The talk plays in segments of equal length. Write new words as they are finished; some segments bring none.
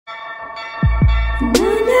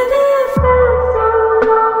Hey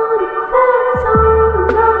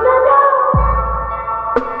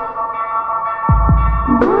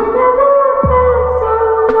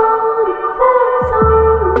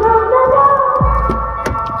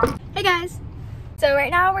guys! So right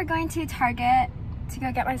now we're going to Target to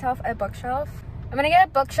go get myself a bookshelf. I'm gonna get a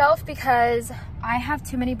bookshelf because I have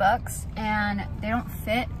too many books and they don't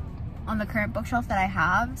fit on the current bookshelf that I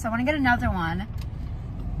have. So I wanna get another one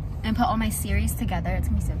and put all my series together. It's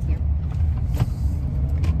gonna be so cute.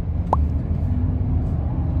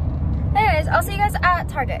 Anyways, I'll see you guys at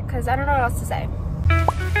Target because I don't know what else to say.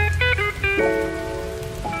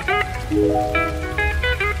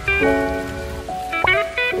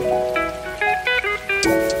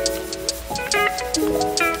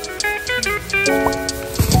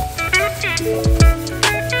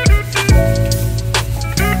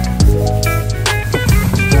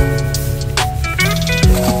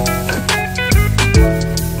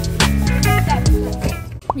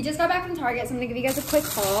 We just got back from Target, so I'm gonna give you guys a quick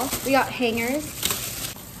haul. We got hangers,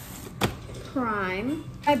 Prime,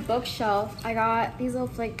 my bookshelf. I got these little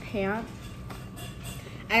flake pants.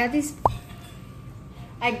 I got these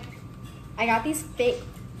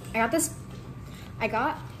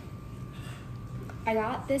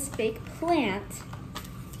fake plant.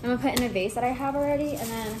 I'm gonna put in a vase that I have already, and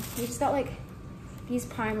then we just got like these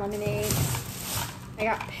Prime lemonades. I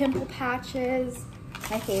got pimple patches,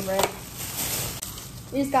 my favorite.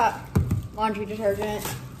 We just got laundry detergent.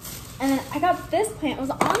 And then I got this plant. It was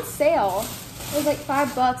on sale. It was like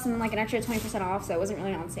 $5 and like an extra 20% off, so it wasn't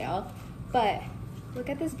really on sale. But look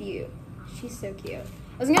at this view. She's so cute.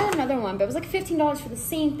 I was gonna get another one, but it was like $15 for the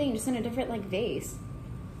same thing, just in a different like vase.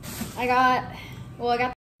 I got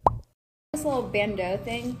this little bandeau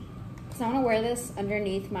thing, because I want to wear this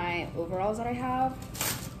underneath my overalls that I have.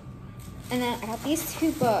 And then I got these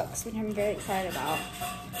two books, which I'm very excited about.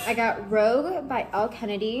 I got Rogue by L.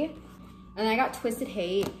 Kennedy, and then I got Twisted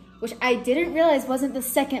Hate, which I didn't realize wasn't the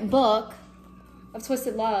second book of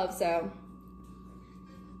Twisted Love, so.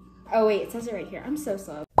 Oh wait, it says it right here. I'm so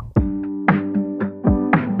slow.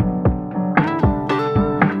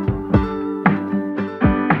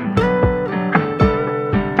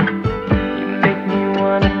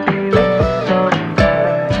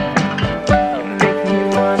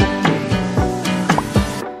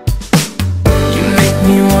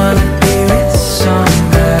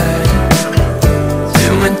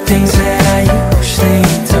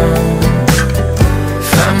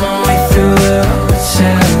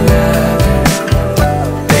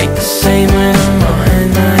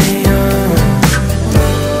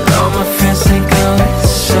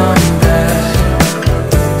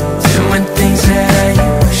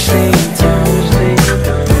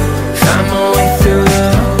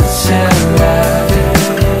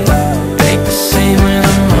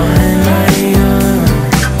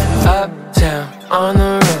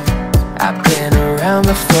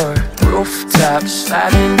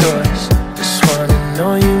 Sliding doors, just wanna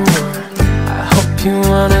know you more. I hope you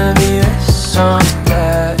wanna be with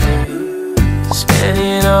somebody,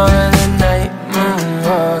 spending all of the night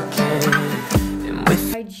moonwalking. And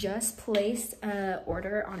with I just placed an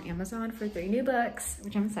order on Amazon for 3 new books,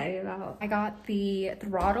 which I'm excited about. I got the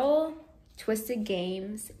Throttle, Twisted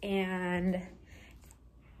Games, and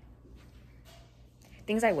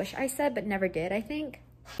Things I Wish I Said But Never Did, I think.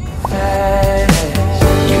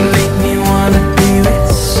 you make me wanna be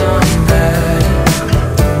with somebody,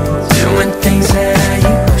 doing things that I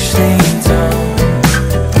usually don't.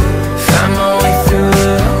 Find my way through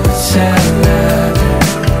the hotel lobby,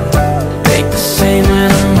 make the same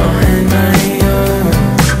when I'm on my own.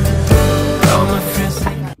 All my friends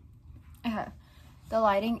think Okay, the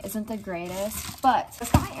lighting isn't the greatest, but I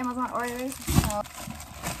got my Amazon orders, so.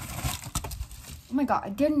 Oh my god, I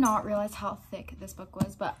did not realize how thick this book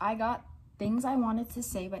was, but I got Things I Wanted to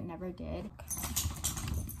Say But Never Did.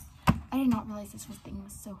 I did not realize this thing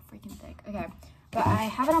was so freaking thick. Okay, but I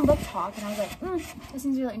have it on Book Talk, and I was like, this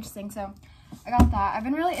seems really interesting, so I got that. I've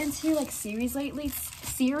been really into like series lately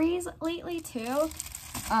too.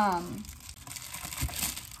 I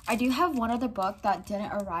do have one other book that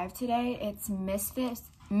didn't arrive today. It's Misfits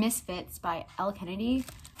by L. Kennedy.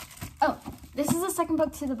 Oh, this is the second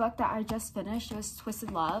book to the book that I just finished. It was Twisted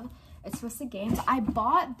Love. It's Twisted Games. I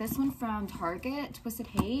bought this one from Target, Twisted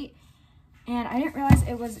Hate, and I didn't realize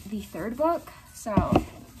it was the third book, so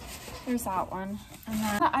there's that one. And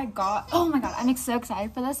then I got, oh my god, I'm so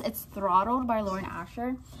excited for this. It's Throttled by Lauren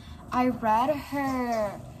Asher. I read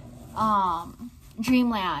her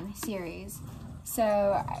Dreamland series.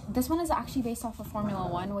 So this one is actually based off of Formula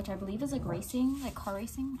 1, which I believe is like racing, like car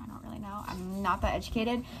racing. I don't really know. I'm not that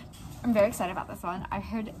educated. I'm very excited about this one. I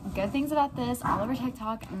heard good things about this all over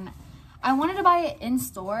TikTok, and I wanted to buy it in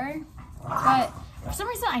store, but for some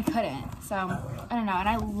reason I couldn't. So I don't know. And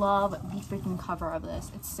I love the freaking cover of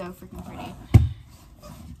this. It's so freaking pretty.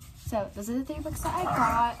 So those are the 3 books that I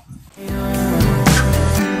got.